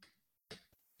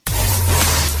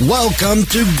Welcome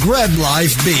to Grab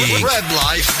Life Big. Grab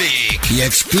Life Big. The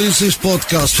exclusive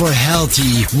podcast for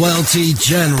healthy, wealthy,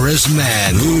 generous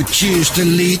men who choose to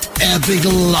lead epic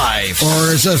life.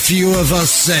 Or as a few of us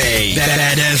say,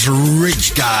 that as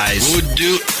rich guys who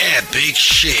do epic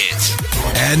shit.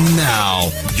 And now,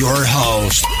 your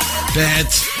host, Pat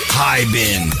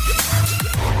Hiban.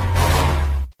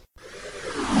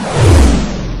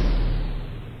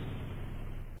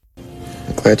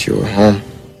 I'm glad you were home.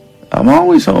 I'm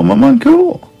always home. I'm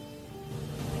uncool.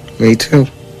 Me too.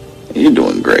 You're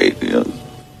doing great. You know,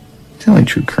 the only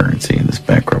true currency in this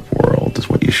bankrupt world is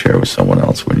what you share with someone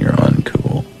else when you're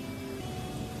uncool.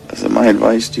 So my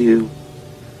advice to you,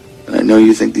 and I know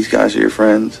you think these guys are your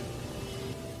friends,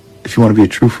 if you want to be a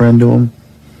true friend to them,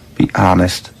 be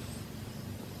honest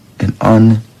and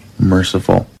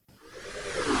unmerciful.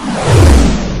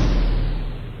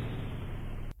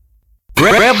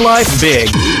 Grab Life Big.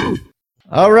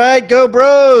 All right, Go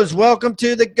Bros. Welcome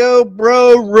to the Go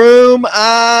Bro Room.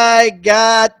 I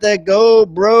got the Go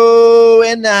Bro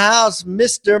in the house,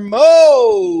 Mr.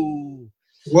 Mo.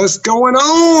 What's going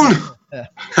on?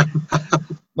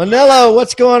 Manolo,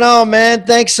 what's going on, man?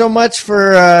 Thanks so much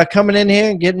for coming in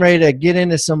here and getting ready to get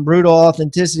into some brutal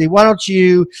authenticity. Why don't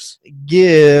you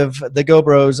give the Go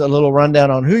Bros a little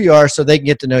rundown on who you are so they can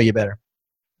get to know you better?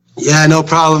 Yeah, no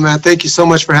problem, man. Thank you so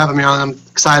much for having me on. I'm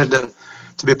excited to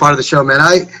be a part of the show, man.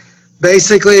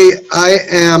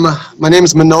 My name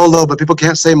is Manolo, but people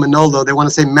can't say Manolo. They want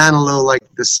to say Manilow, like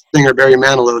the singer Barry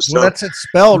Manilow. So well, that's it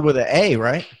spelled with an A,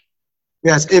 right?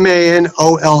 Yeah, it's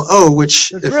Manolo,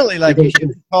 which it's really like it should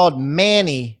be called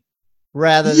Manny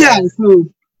rather than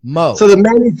Mo. So the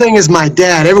Manny thing is my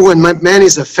dad.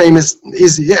 Manny's a famous.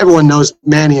 Everyone knows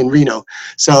Manny in Reno.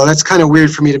 So that's kind of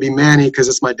weird for me to be Manny because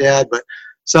it's my dad. But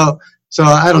so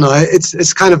I don't know.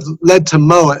 It's kind of led to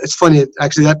Mo. It's funny.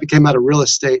 Actually, that became out of real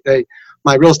estate.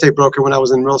 My real estate broker, when I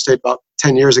was in real estate about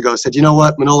 10 years ago, said, you know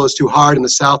what? Manolo's too hard in the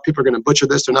South. People are going to butcher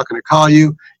this. They're not going to call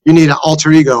you. You need an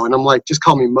alter ego. And I'm like, just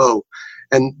call me Mo.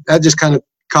 And that just kind of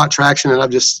caught traction, and I've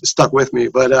just stuck with me.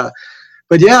 But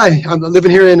yeah, I'm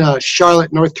living here in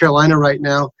Charlotte, North Carolina right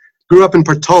now. Grew up in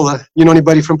Portola. You know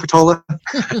anybody from Portola?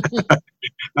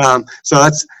 So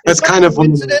that's kind of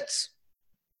coincidence.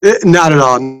 Not at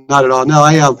all.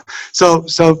 No,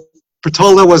 So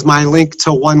Portola was my link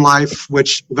to One Life,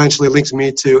 which eventually links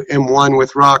me to M1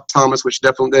 with Rock Thomas, which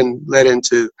definitely then led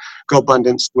into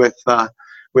GoBundance with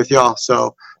y'all.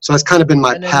 So that's kind of been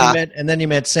my path. And then you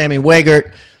met Sammy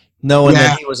Wegert, knowing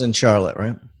that he was in Charlotte,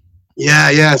 right?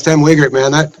 Yeah, Sam Wegert,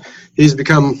 man. He's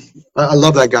become. I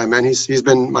love that guy, man. He's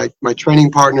been my training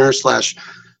partner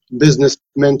 / business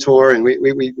mentor, and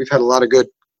we've had a lot of good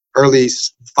early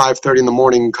 5:30 in the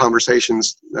morning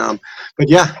conversations. But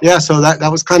yeah. So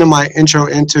that was kind of my intro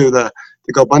into the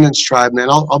GoBundance tribe, man.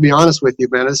 I'll be honest with you,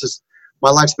 man.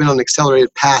 My life's been on an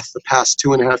accelerated path the past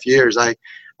 2.5 years. I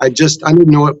didn't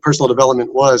know what personal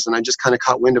development was, and I just kind of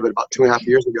caught wind of it about 2.5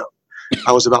 years ago.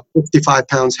 I was about 55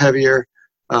 pounds heavier,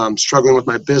 struggling with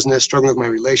my business, struggling with my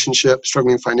relationship,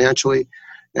 struggling financially,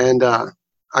 and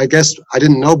I guess I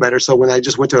didn't know better. So when I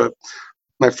just went to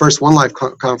my first One Life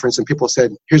conference and people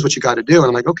said, here's what you got to do. And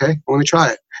I'm like, okay, well, let me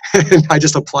try it. And I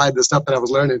just applied the stuff that I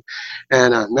was learning.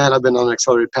 And man, I've been on an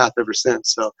accelerated path ever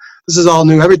since. So this is all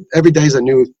new. Every day is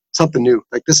something new.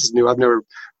 Like this is new. I've never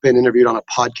been interviewed on a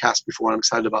podcast before. I'm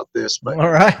excited about this. But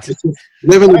all right.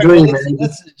 Living the dream, man.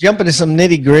 Let's jump into some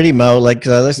nitty gritty, Mo.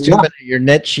 Let's jump into your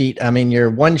net sheet.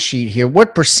 Your one sheet here.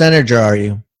 What percentage are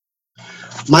you?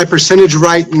 My percentage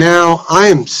right now, I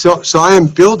am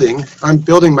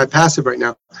building my passive right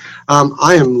now.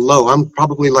 I am low. I'm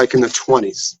probably like in the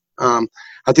 20s.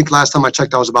 I think last time I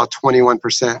checked, I was about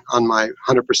 21% on my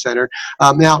 100%er.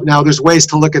 Now there's ways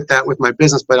to look at that with my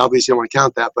business, but obviously I don't want to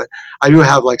count that. But I do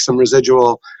have like some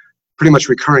residual, pretty much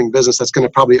recurring business that's going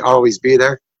to probably always be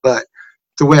there. But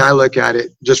the way I look at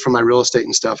it, just from my real estate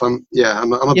and stuff, I'm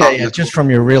about just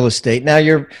from your real estate. Now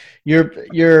your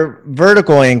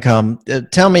vertical income.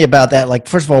 Tell me about that. Like,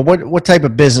 first of all, what type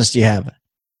of business do you have?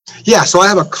 Yeah, so I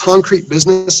have a concrete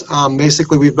business.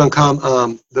 Basically, we've become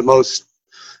the most,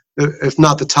 if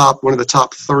not the top, one of the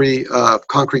top 3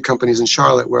 concrete companies in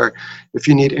Charlotte. Where if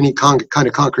you need any kind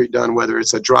of concrete done, whether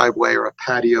it's a driveway or a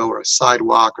patio or a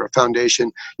sidewalk or a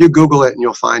foundation, you Google it and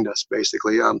you'll find us.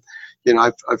 Basically, I've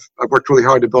worked really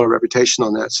hard to build a reputation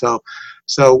on that.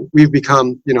 So we've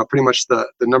become, pretty much the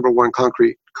number 1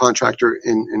 concrete contractor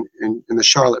in the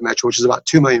Charlotte metro, which is about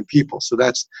 2 million people. So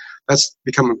that's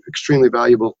become extremely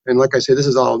valuable. And like I say, this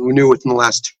is all new within the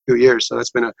last 2 years. So that's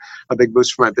been a big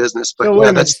boost for my business. But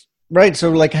right.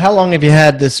 So like, how long have you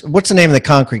had this? What's the name of the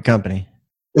concrete company?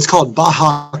 It's called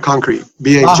Baja Concrete.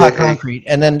 BAJA. Baja Concrete.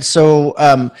 And then, so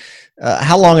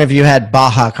how long have you had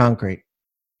Baja Concrete?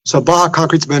 So Baja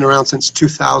Concrete's been around since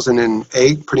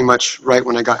 2008, pretty much right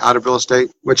when I got out of real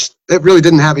estate, which it really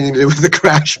didn't have anything to do with the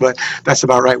crash, but that's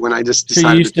about right when I just decided.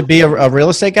 So you used to be a real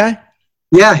estate guy?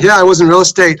 Yeah, I was in real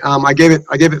estate. I gave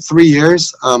it 3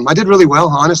 years. I did really well,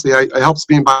 honestly. I helped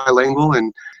being bilingual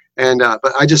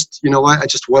but I just, you know what? I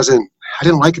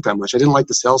didn't like it that much. I didn't like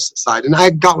the sales side, and I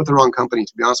got with the wrong company,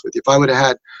 to be honest with you. If I would have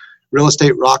had Real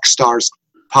Estate Rock Stars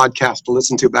podcast to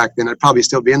listen to back then, I'd probably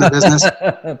still be in the business.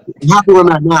 I'm happy where I'm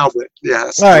at now, but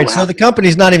yeah. All right. So the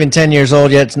company's not even 10 years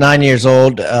old yet. It's 9 years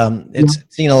old. It's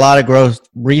seen a lot of growth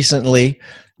recently.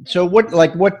 So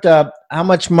how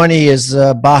much money is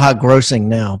Baja grossing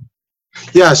now?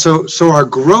 Yeah. So our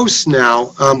gross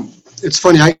now, it's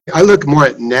funny. I look more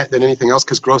at net than anything else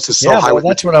because gross is so high. Well,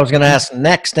 that's what I was going to ask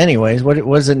next anyways. What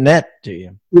is it net to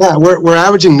you? Yeah. We're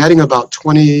averaging netting about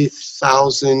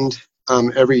 20,000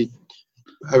 every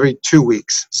 2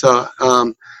 weeks. So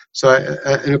and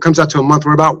it comes out to a month.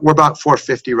 We're about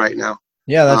 450 right now.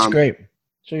 Yeah, that's great.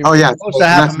 So you're close to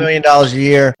 $500,000 a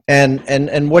year.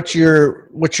 And what's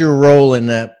your role in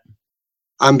that?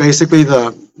 I'm basically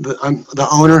I'm the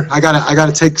owner. I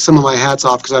gotta take some of my hats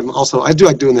off because I do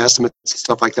like doing the estimates and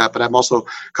stuff like that, but I'm also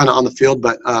kind of on the field.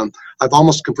 But I've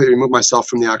almost completely removed myself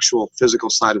from the actual physical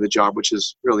side of the job, which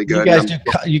is really good.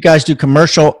 You guys do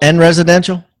commercial and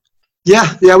residential?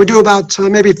 Yeah, we do about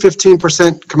maybe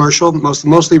 15% commercial,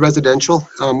 mostly residential.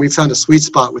 We've found a sweet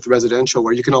spot with residential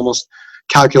where you can almost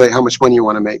calculate how much money you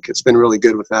want to make. It's been really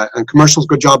good with that. And commercials,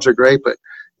 good jobs are great, but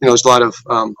there's a lot of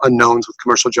unknowns with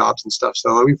commercial jobs and stuff.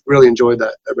 So we've really enjoyed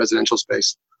that residential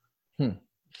space.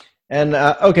 And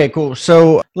okay, cool.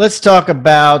 So let's talk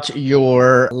about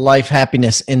your life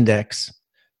happiness index,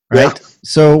 right? Yeah.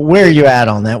 So where are you at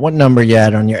on that? What number are you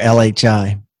at on your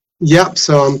LHI? Yep.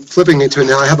 So I'm flipping into it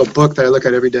now. I have a book that I look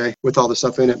at every day with all the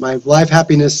stuff in it. My life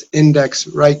happiness index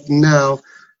right now,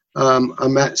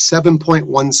 I'm at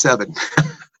 7.17.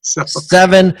 So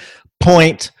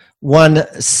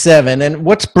 7.17. And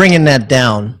what's bringing that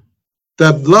down?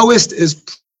 The lowest is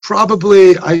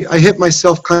probably, I hit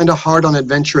myself kind of hard on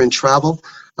adventure and travel.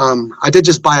 I did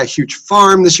just buy a huge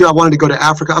farm this year. I wanted to go to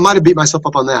Africa. I might have beat myself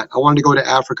up on that. I wanted to go to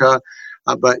Africa.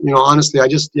 But honestly, I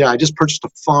just purchased a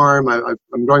farm. I'm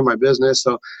growing my business,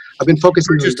 so I've been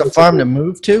focusing. Just a farm to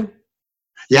move to?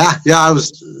 Yeah. I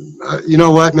was. You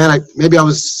know what, man? I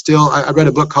read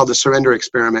a book called The Surrender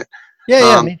Experiment.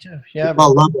 Yeah, me too. Yeah, I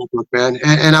love that book, man.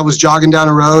 And I was jogging down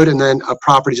a road, and then a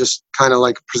property just kind of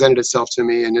like presented itself to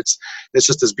me, and it's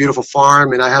just this beautiful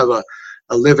farm, and I have a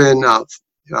live-in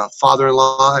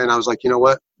father-in-law, and I was like, you know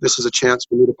what? This is a chance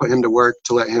for me to put him to work,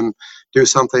 to let him do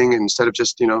something instead of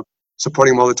just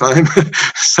supporting him all the time.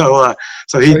 so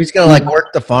he's gonna like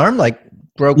work the farm, like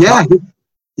grow. Yeah.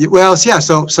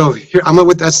 So here I'm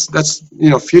with that's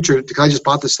future, because I just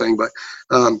bought this thing, but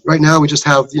right now we just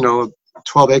have a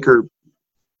 12-acre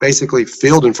basically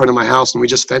field in front of my house, and we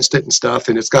just fenced it and stuff,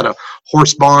 and it's got a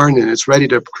horse barn, and it's ready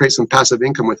to create some passive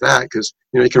income with that, because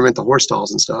you can rent the horse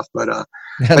stalls and stuff. But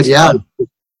yeah,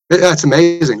 it's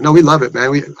amazing. No, we love it,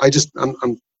 man. I just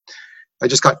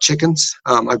got chickens.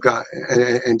 I've got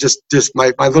and just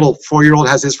my little 4-year-old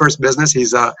has his first business.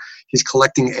 He's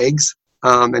collecting eggs,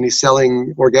 and he's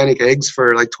selling organic eggs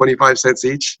for like 25 cents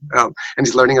each. And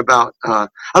he's learning about I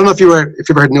don't know if you've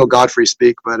ever heard Neil Godfrey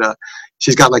speak, but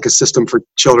she's got like a system for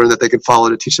children that they can follow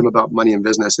to teach them about money and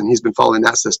business. And he's been following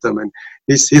that system, and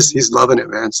he's loving it,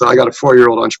 man. So I got a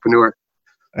 4-year-old entrepreneur.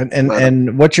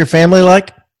 And what's your family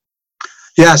like?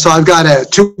 Yeah, so I've got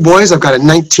 2 boys. I've got a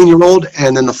 19-year-old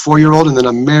and then the 4-year-old, and then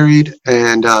I'm married.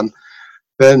 And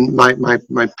then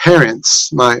my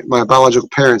parents, my biological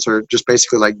parents, are just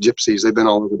basically like gypsies. They've been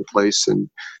all over the place and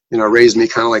raised me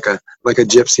kind of like a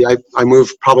gypsy. I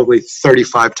moved probably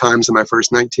 35 times in my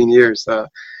first 19 years,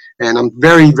 and I'm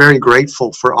very, very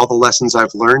grateful for all the lessons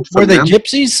I've learned from them. Were they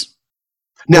gypsies?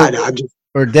 No, I'm just.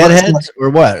 Or deadheads, or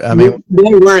what? I mean, they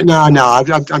weren't. No. I'm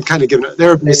kind of giving it.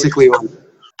 They're basically.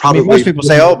 Probably, most people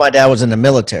say, "Oh, my dad was in the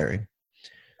military."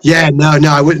 Yeah, no,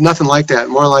 I wouldn't. Nothing like that.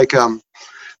 More like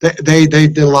they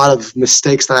did a lot of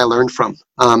mistakes that I learned from.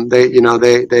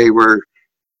 They were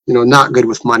not good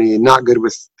with money, not good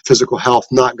with physical health,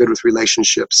 not good with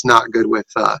relationships, not good with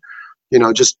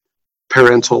just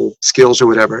parental skills or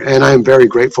whatever. And I am very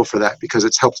grateful for that, because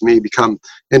it's helped me become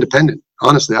independent.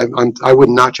 Honestly, I would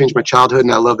not change my childhood,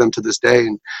 and I love them to this day.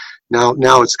 And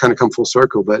now it's kind of come full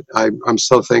circle, but I'm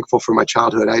so thankful for my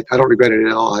childhood. I don't regret it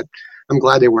at all. I'm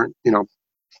glad they weren't,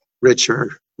 rich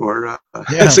or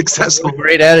successful. What a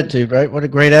great attitude, right? What a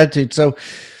great attitude. So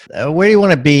where do you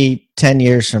want to be 10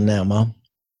 years from now, Mom?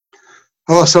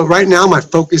 Oh, so right now my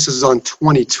focus is on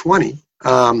 2020.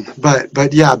 But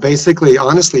yeah, basically,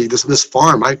 honestly, this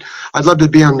farm, I'd love to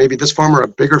be on maybe this farm or a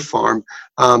bigger farm,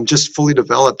 just fully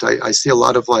developed. I see a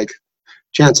lot of like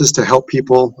chances to help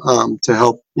people, to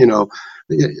help,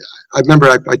 I remember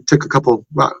I took a couple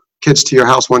kids to your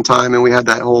house one time, and we had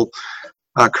that whole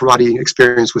karate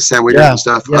experience with Sam Wigert and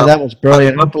stuff. Yeah, that was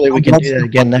brilliant. Hopefully we can do that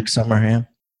again next summer. Yeah.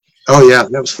 Oh yeah,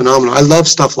 that was phenomenal. I love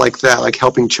stuff like that, like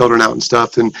helping children out and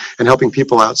stuff, and helping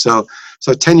people out. So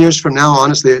 10 years from now,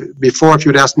 honestly, before, if you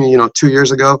would ask me, 2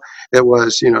 years ago, it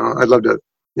was, I'd love to,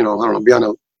 I don't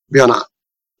know, be on a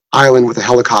island with a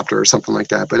helicopter or something like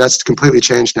that. But that's completely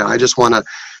changed now. I just want to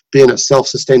be in a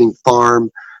self-sustaining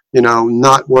farm,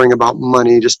 not worrying about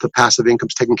money, just the passive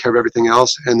income's taking care of everything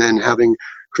else, and then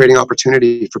creating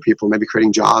opportunity for people, maybe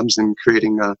creating jobs and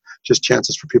creating just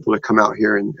chances for people to come out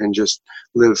here and just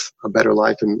live a better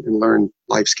life and learn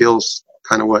life skills,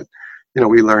 kind of what,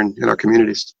 we learn in our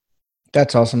communities.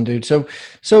 That's awesome, dude. So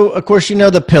of course,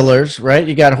 the pillars, right?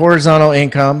 You got horizontal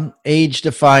income,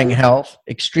 age-defying health,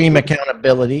 extreme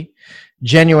accountability,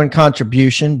 genuine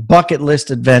contribution, bucket list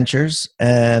adventures,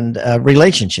 and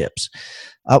relationships.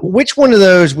 Which one of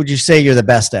those would you say you're the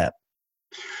best at?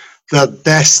 The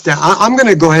best, I'm going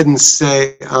to go ahead and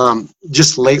say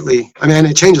just lately, I mean,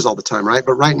 it changes all the time, right?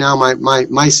 But right now,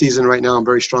 my season right now, I'm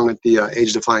very strong at the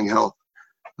age-defying health.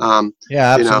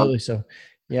 Yeah, absolutely. So,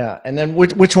 yeah. And then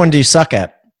which one do you suck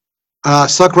at?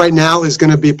 Suck right now is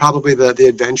going to be probably the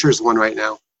adventures one right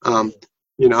now. And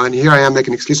here I am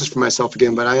making excuses for myself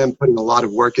again, but I am putting a lot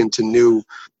of work into new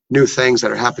things that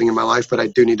are happening in my life, but I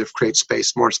do need to create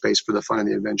more space for the fun and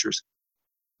the adventures.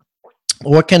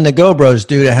 What can the Go Bros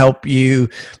do to help you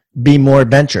be more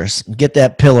adventurous? Get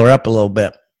that pillar up a little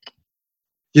bit.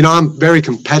 I'm very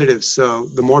competitive, so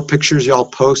the more pictures y'all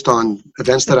post on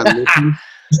events that I'm missing,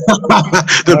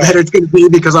 the better it's going to be,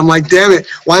 because I'm like, damn it,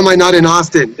 why am I not in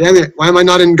Austin? Damn it, why am I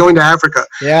not going to Africa?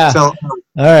 Yeah. So, all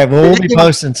right, well, we'll be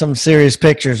posting some serious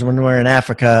pictures when we're in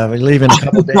Africa. We leave in a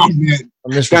couple days.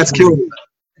 That's killing me.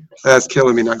 That's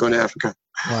killing me, not going to Africa.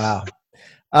 Wow.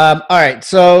 All right,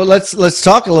 so let's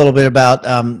talk a little bit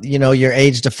about your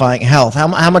age-defying health.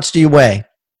 How much do you weigh?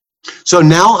 So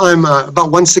now I'm about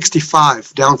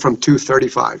 165, down from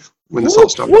 235 when this all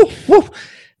started.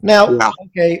 Now,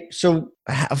 okay, so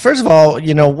first of all,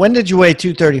 when did you weigh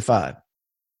 235?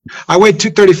 I weighed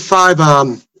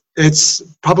 235. It's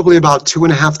probably about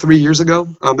 2.5, 3 years ago.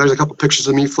 There's a couple pictures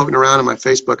of me floating around on my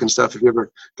Facebook and stuff. If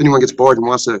anyone gets bored and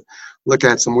wants to look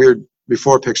at some weird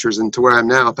before pictures and to where I'm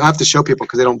now, I have to show people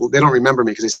because they don't remember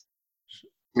me because they see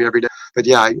me every day. But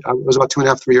yeah, I was about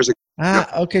 2.5, 3 years ago.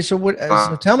 Okay. So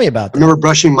so tell me about that. I remember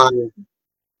brushing my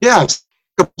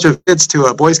a bunch of kids to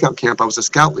a Boy Scout camp. I was a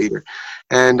scout leader,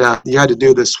 and you had to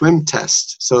do the swim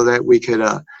test so that we could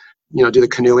do the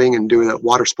canoeing and do the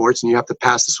water sports, and you have to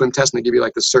pass the swim test, and they give you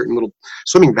like this certain little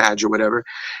swimming badge or whatever.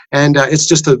 And it's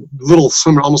just a little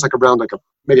swimmer, almost like around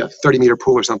maybe a 30-meter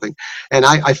pool or something. And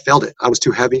I failed it. I was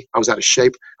too heavy. I was out of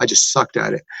shape. I just sucked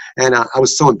at it. And I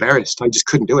was so embarrassed. I just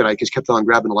couldn't do it. I just kept on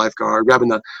grabbing the lifeguard, grabbing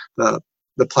the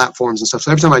platforms and stuff.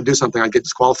 So every time I do something, I'd get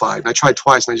disqualified. And I tried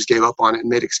twice, and I just gave up on it and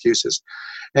made excuses.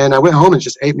 And I went home and it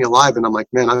just ate me alive. And I'm like,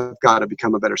 man, I've got to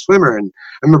become a better swimmer. And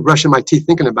I remember brushing my teeth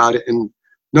thinking about it, and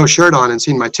no shirt on, and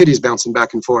seeing my titties bouncing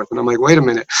back and forth. And I'm like, wait a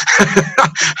minute,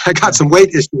 I got some weight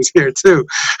issues here too.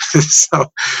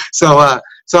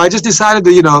 So I just decided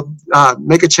to,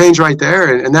 make a change right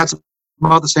there. And that's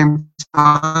about the same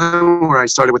time where I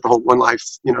started with the whole One Life,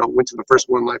 went to the first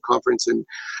One Life conference. And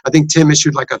I think Tim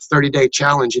issued like a 30-day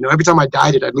challenge. Every time I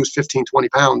dieted, I'd lose 15, 20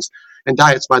 pounds. And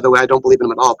diets, by the way, I don't believe in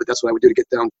them at all, but that's what I would do to get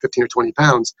down 15 or 20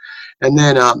 pounds. And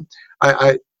then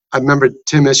I remember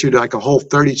Tim issued like a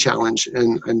Whole30 challenge,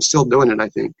 and I'm still doing it, I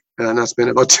think. And that's been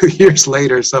about 2 years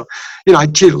later. So, I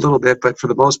cheat a little bit, but for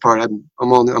the most part, I'm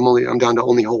down to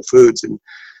only whole foods. And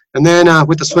then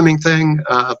with the swimming thing,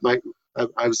 I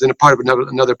was in a part of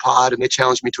another pod, and they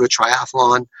challenged me to a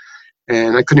triathlon,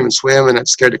 and I couldn't even swim, and that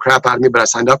scared the crap out of me. But I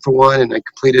signed up for one, and I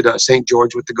completed St.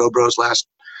 George with the Go Bros last,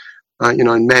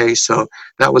 in May. So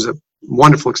that was a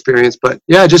wonderful experience. But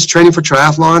yeah, just training for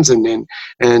triathlons and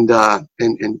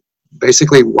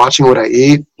basically watching what I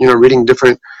eat, reading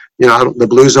different, the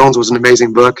Blue Zones was an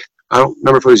amazing book. I don't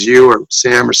remember if it was you or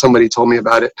Sam or somebody told me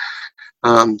about it.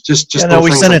 Just we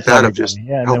things sent like it that have just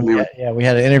helped me. We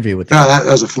had an interview with them. Yeah,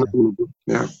 that was a phenomenal book.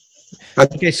 Yeah.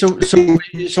 Okay, so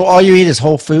all you eat is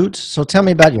whole foods. So tell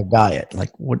me about your diet.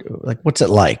 What's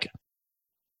it like?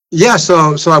 Yeah,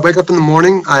 so I wake up in the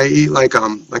morning. I eat like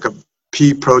a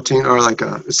pea protein, or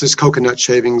it's just coconut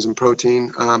shavings and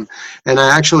protein. And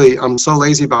I'm so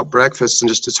lazy about breakfast, and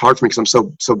just it's hard for me because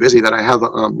I'm so busy that I have a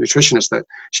nutritionist that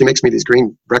she makes me these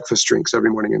green breakfast drinks every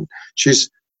morning. And she's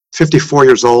 54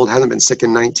 years old, hasn't been sick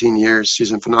in 19 years.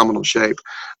 She's in phenomenal shape.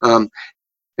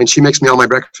 And she makes me all my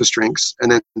breakfast drinks.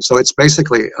 And then, so it's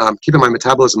basically keeping my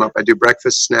metabolism up. I do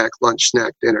breakfast, snack, lunch,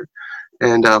 snack, dinner.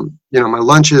 And, my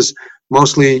lunch is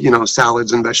mostly,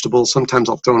 salads and vegetables. Sometimes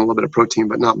I'll throw in a little bit of protein,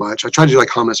 but not much. I try to do like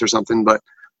hummus or something, but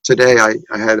today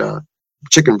I had a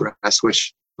chicken breast,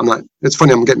 which it's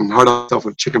funny, I'm getting hard on myself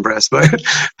with chicken breast,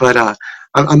 but I'm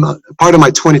part of my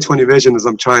 2020 vision is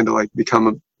I'm trying to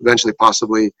become eventually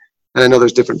possibly, and I know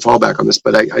there's different fallback on this,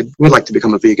 but I would like to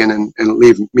become a vegan and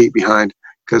leave meat behind,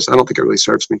 because I don't think it really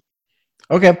serves me.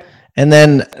 Okay. And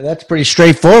then that's pretty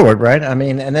straightforward, right? I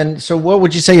mean, and then, so what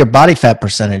would you say your body fat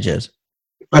percentage is?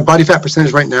 My body fat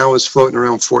percentage right now is floating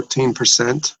around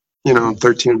 14%,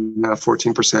 13,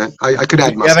 14%. I could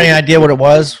add muscle. Do you have any idea what it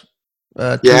was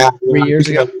 3 years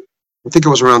ago? I think it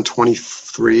was around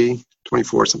 23,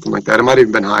 24, something like that. It might have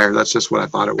even been higher. That's just what I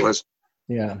thought it was.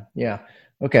 Yeah.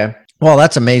 Okay. Well,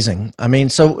 that's amazing. I mean,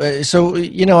 so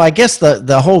I guess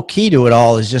the whole key to it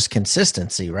all is just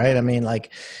consistency, right? I mean,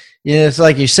 it's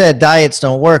like you said, diets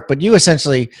don't work, but you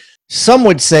essentially, some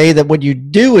would say that what you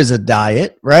do is a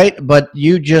diet, right? But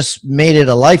you just made it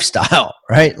a lifestyle,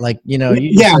 right?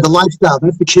 The lifestyle,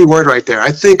 that's the key word right there.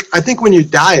 I think when you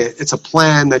diet, it's a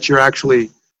plan that you're actually,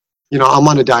 I'm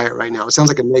on a diet right now. It sounds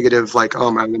like a negative,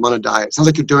 oh man, I'm on a diet. It sounds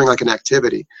like you're doing an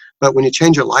activity. But when you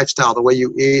change your lifestyle, the way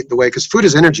you eat, because food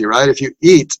is energy, right? If you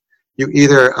eat,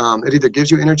 it either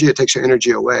gives you energy, it takes your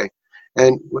energy away.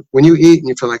 And when you eat and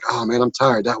you feel like, oh man, I'm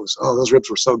tired. Those ribs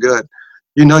were so good.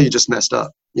 You just messed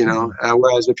up,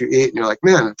 whereas if you eat and you're like,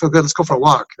 man, I feel good, let's go for a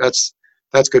walk. That's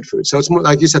good food. So it's more,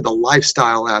 like you said, the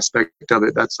lifestyle aspect of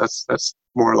it. That's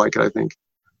more like it, I think.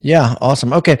 Yeah.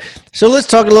 Awesome. Okay. So let's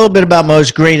talk a little bit about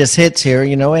Mo's greatest hits here.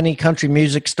 Any country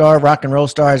music star, rock and roll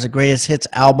star has a greatest hits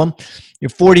album. You're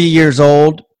 40 years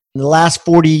old. In the last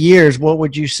 40 years, what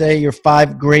would you say your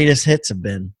 5 greatest hits have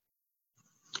been?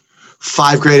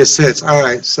 5 greatest hits. All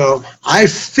right. So I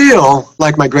feel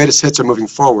like my greatest hits are moving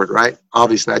forward, right?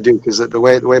 Obviously I do, because the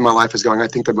way my life is going, I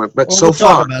think they're moving. But we'll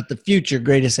talk about the future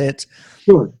greatest hits,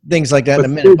 sure, things like that in a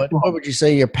minute. But what would you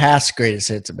say your past greatest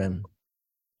hits have been?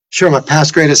 Sure. My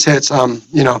past greatest hits,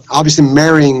 obviously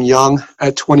marrying young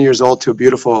at 20 years old to a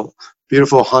beautiful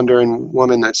Honduran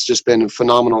woman that's just been a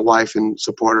phenomenal wife and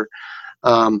supporter.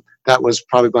 That was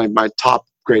probably my top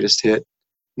greatest hit.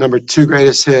 Number 2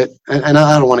 greatest hit, and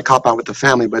I don't want to cop out with the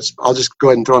family, but I'll just go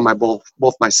ahead and throw in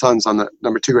both my sons on the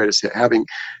number 2 greatest hit,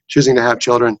 choosing to have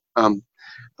children.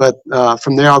 But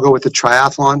from there, I'll go with the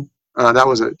triathlon. That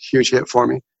was a huge hit for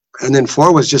me. And then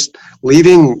 4 was just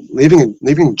leaving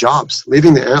jobs,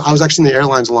 I was actually in the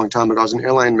airlines a long time ago. I was in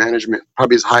airline management,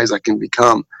 probably as high as I can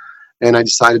become. And I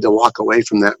decided to walk away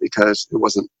from that because it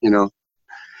wasn't,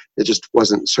 it just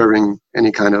wasn't serving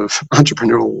any kind of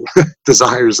entrepreneurial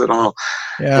desires at all.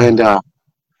 Yeah.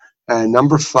 And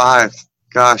number 5,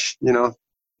 gosh,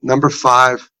 number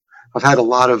 5, I've had a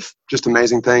lot of just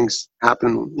amazing things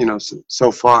happen,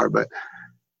 so far, but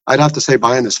I'd have to say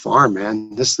buying this farm,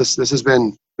 man. This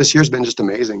year's been just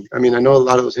amazing. I mean, I know a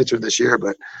lot of those hits are this year,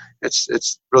 but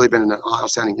it's really been an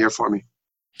outstanding year for me.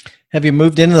 Have you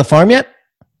moved into the farm yet?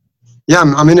 Yeah,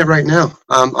 I'm in it right now.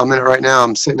 I'm in it right now.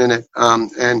 I'm sitting in it.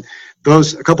 And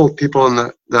a couple of people in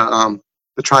the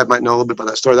tribe might know a little bit about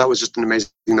that story. That was just an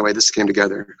amazing the way this came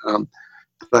together.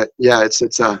 But yeah,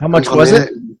 it's how much was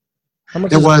it? How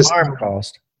much does the farm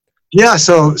cost? Yeah,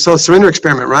 so surrender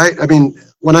experiment, right? I mean,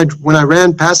 when I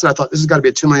ran past it, I thought this has got to be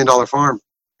a $2 million farm,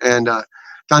 and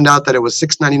found out that it was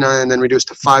 $699, then reduced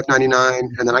to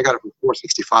 $599, and then I got it for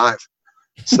 $465.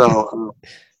 So.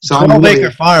 So I'm really,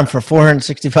 Baker Farm for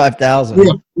 $465,000.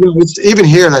 Yeah, it's even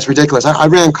here. That's ridiculous. I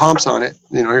ran comps on it.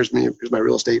 Here's me. Here's my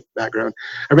real estate background.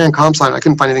 I ran comps on it. I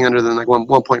couldn't find anything under than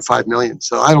 1.5 million.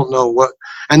 So I don't know what.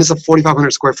 And it's a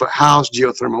 4,500 square foot house,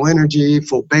 geothermal energy,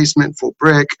 full basement, full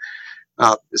brick.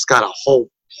 It's got a whole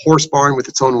horse barn with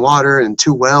its own water and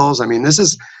 2 wells. I mean, it's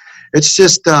just.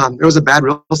 It was a bad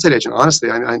real estate agent, honestly.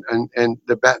 And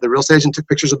the real estate agent took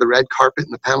pictures of the red carpet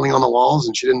and the paneling on the walls,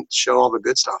 and she didn't show all the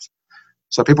good stuff.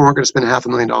 So people weren't going to spend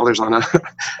 $500,000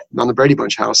 on the Brady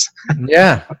Bunch house.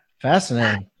 Yeah,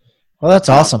 fascinating. Well, that's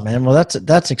awesome, man. Well,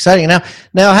 that's exciting.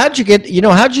 Now, how'd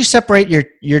you separate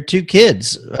your 2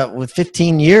 kids with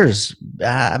 15 years?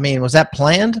 I mean, was that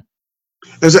planned?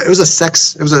 I had a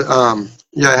sex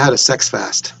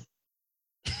fast.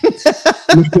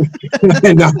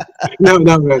 No,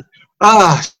 man.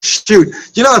 Shoot.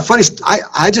 Funny.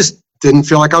 didn't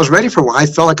feel like I was ready for one. I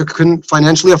felt like I couldn't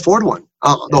financially afford one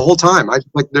the whole time.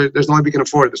 There's no way we can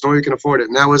afford it. There's no way we can afford it.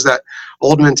 And that was that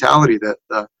old mentality,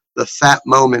 the fat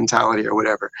mo mentality or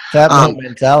whatever. Fat mo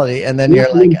mentality. And then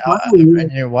you're like,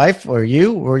 and your wife or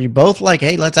you, were you both like,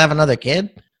 hey, let's have another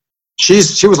kid? She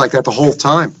was like that the whole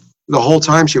time. The whole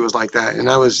time she was like that.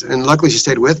 And luckily she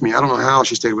stayed with me. I don't know how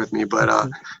she stayed with me, but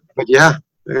yeah,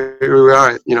 here we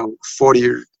are,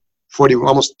 40,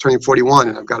 almost turning 41,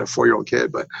 and I've got a 4-year-old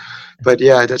kid. But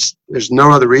yeah, there's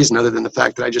no other reason other than the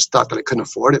fact that I just thought that I couldn't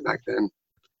afford it back then.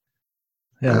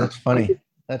 Yeah, that's funny.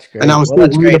 That's great. And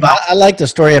that's great. I like the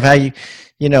story of how you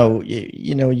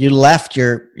left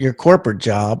your corporate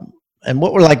job, and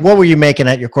what were you making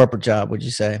at your corporate job? Would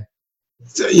you say?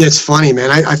 Yeah, it's funny,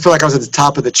 man. I feel like I was at the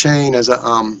top of the chain as a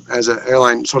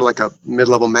airline, sort of like a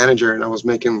mid-level manager, and I was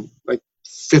making like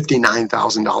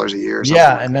 $59,000 a year.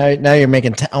 Yeah, and now you're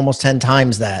making almost 10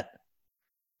 times that.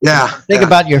 Yeah. Think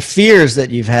about your fears that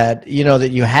you've had,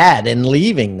 that you had in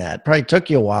leaving that. Probably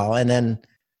took you a while, and then,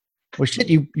 well, shit,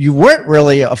 you weren't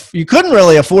really you couldn't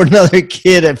really afford another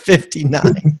kid at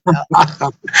 59.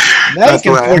 Now you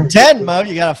can afford 10, Mo.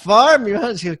 You got a farm. You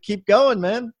want to keep going,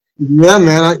 man. Yeah,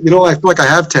 man. I feel like I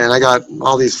have 10. I got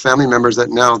all these family members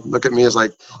that now look at me as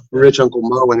like rich Uncle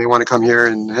Mo when they want to come here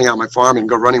and hang out on my farm and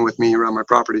go running with me around my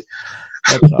property.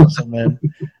 That's awesome, man.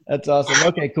 That's awesome.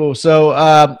 Okay, cool. So,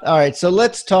 all right. So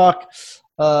let's talk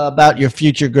about your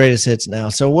future greatest hits now.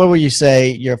 So what would you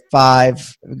say your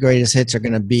 5 greatest hits are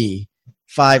going to be?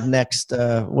 5 next,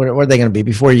 what are they going to be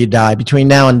before you die? Between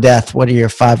now and death, what are your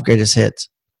 5 greatest hits?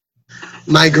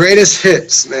 My greatest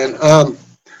hits, man.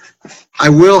 I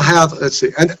will have, let's see,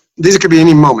 and these could be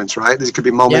any moments, right? These could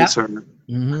be moments. Yeah. Or,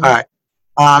 all right.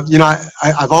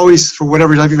 I've always, for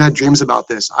whatever reason, I've even had dreams about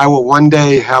this. I will one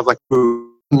day have like a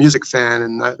music fan,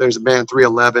 and there's a band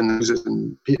 311,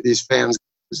 and these fans.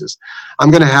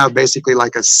 I'm going to have basically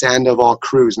like a Sandoval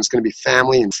cruise, and it's going to be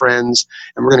family and friends,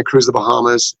 and we're going to cruise the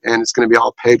Bahamas, and it's going to be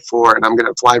all paid for, and I'm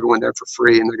going to fly everyone there for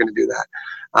free, and they're going to do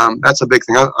that. That's a big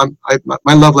thing.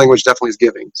 My love language definitely is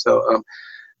giving. So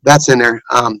that's in there.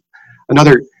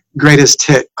 Another greatest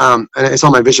hit, and it's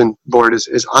on my vision board,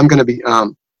 is I'm going to be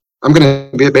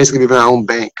basically be my own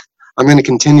bank. I'm going to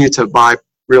continue to buy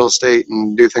real estate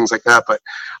and do things like that, but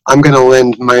I'm going to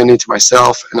lend money to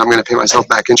myself, and I'm going to pay myself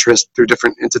back interest through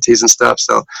different entities and stuff.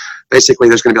 So basically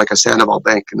there's going to be like a Sandoval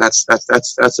bank, and that's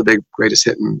a big greatest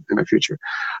hit in my future.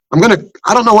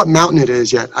 I don't know what mountain it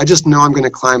is yet. I just know I'm going to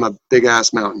climb a big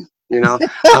ass mountain,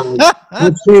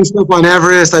 I've seen stuff on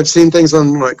Everest. I've seen things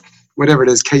on like whatever it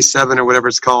is, K7 or whatever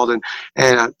it's called, and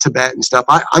Tibet and stuff.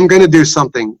 I'm going to do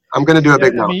something. I'm going to do a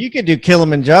big mountain. You could do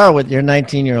Kilimanjaro with your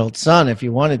 19-year-old son if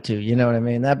you wanted to. You know what I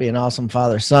mean? That'd be an awesome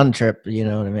father-son trip. You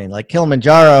know what I mean? Like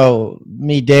Kilimanjaro,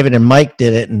 me, David, and Mike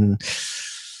did it, and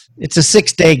it's a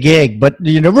 6-day gig. But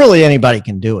really anybody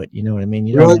can do it. You know what I mean?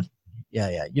 You don't.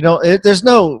 Yeah. There's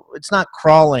no. It's not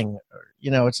crawling.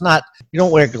 It's not, you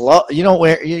don't wear gloves, you know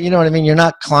what I mean? You're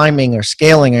not climbing or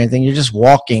scaling or anything. You're just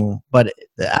walking, but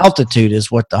the altitude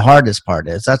is what the hardest part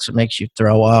is. That's what makes you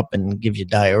throw up and give you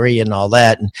diarrhea and all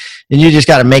that. And you just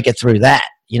got to make it through that.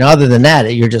 Other than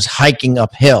that, you're just hiking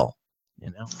uphill,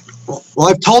 Well,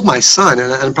 I've told my son,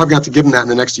 and I'm probably going to have to give him that in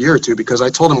the next year or two, because I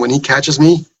told him when he catches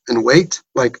me in weight,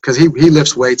 like, because he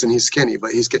lifts weights and he's skinny,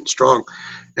 but he's getting strong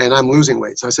and I'm losing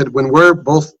weight. So I said, when we're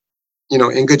both,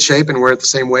 in good shape and we're at the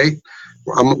same weight,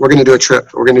 we're going to do a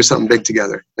trip. We're going to do something big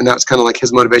together. And that's kind of like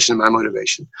his motivation and my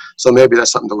motivation. So maybe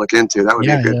that's something to look into. That would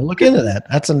be good. Yeah, look into that.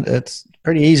 It's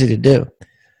pretty easy to do.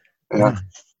 Yeah.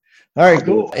 All right,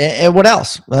 cool. And what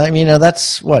else? I mean,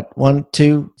 that's what, 1,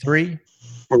 2, 3?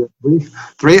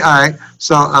 3. All right.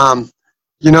 So,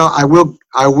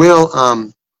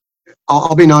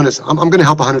 I'll be known as, I'm going to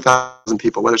help 100,000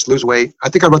 people, whether it's lose weight. I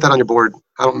think I wrote that on your board.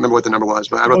 I don't remember what the number was,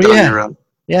 but I wrote that on your,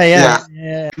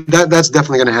 Yeah. That's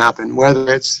definitely going to happen.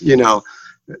 Whether it's,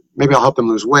 maybe I'll help them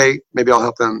lose weight. Maybe I'll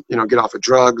help them, get off of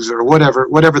drugs or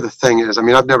whatever the thing is. I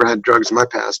mean, I've never had drugs in my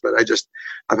past, but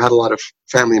I've had a lot of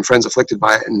family and friends afflicted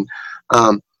by it. And,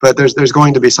 but there's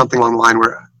going to be something along the line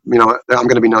where, I'm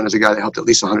going to be known as a guy that helped at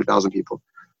least 100,000 people.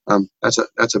 That's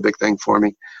a big thing for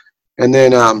me. And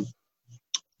then,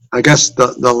 I guess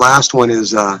the last one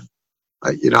is, I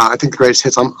think the greatest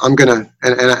hits, I'm going to,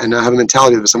 and I have a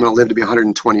mentality of this, I'm going to live to be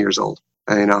 120 years old.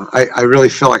 I really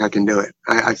feel like I can do it.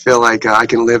 I feel like I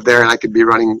can live there and I could be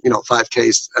running,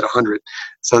 5Ks at 100.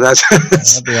 So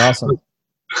that'd be awesome.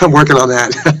 I'm working on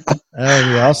that.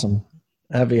 That'd be awesome.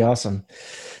 That'd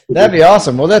be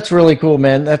awesome. Well, that's really cool,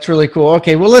 man. That's really cool.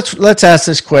 Okay. Well, let's ask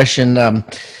this question.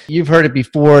 You've heard it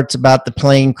before. It's about the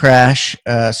plane crash.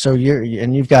 So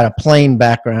you've got a plane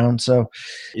background. So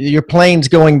your plane's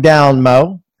going down,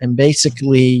 Mo, and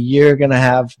basically you're going to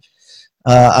have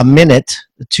a minute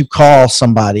to call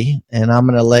somebody, and I'm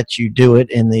going to let you do it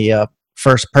in the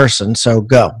first person. So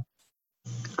go.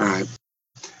 All right.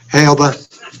 Hey, Elba.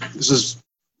 This is,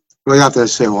 we have to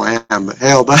say who I am, but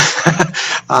hey, Elba.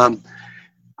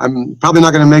 I'm probably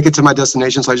not going to make it to my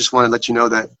destination, so I just want to let you know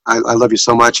that I love you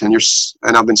so much, and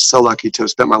I've been so lucky to have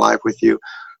spent my life with you.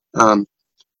 I'm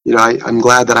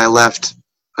glad that I left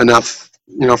enough,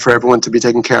 for everyone to be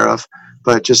taken care of,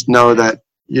 but just know that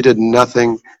you did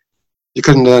nothing. You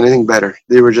couldn't have done anything better.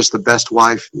 You were just the best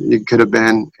wife you could have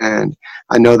been, and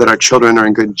I know that our children are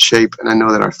in good shape, and I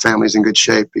know that our family's in good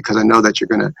shape, because I know that you're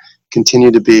going to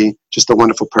continue to be just a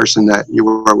wonderful person that you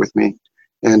were with me.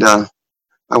 And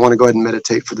I want to go ahead and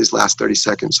meditate for these last 30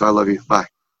 seconds. So I love you. Bye.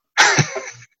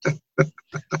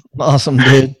 Awesome,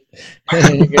 dude.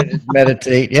 You're gonna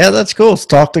meditate. Yeah, that's cool. Let's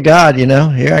talk to God,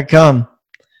 Here I come.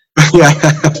 Yeah.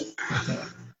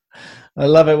 I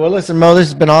love it. Well, listen, Mo, this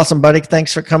has been awesome, buddy.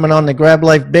 Thanks for coming on the Grab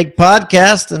Life Big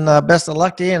podcast, and best of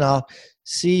luck to you, and I'll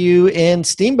see you in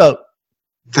Steamboat.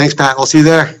 Thanks, Pat. I'll see you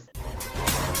there.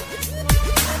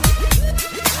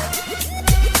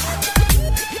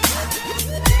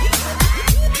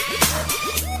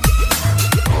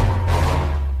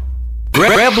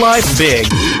 Grab Life Big.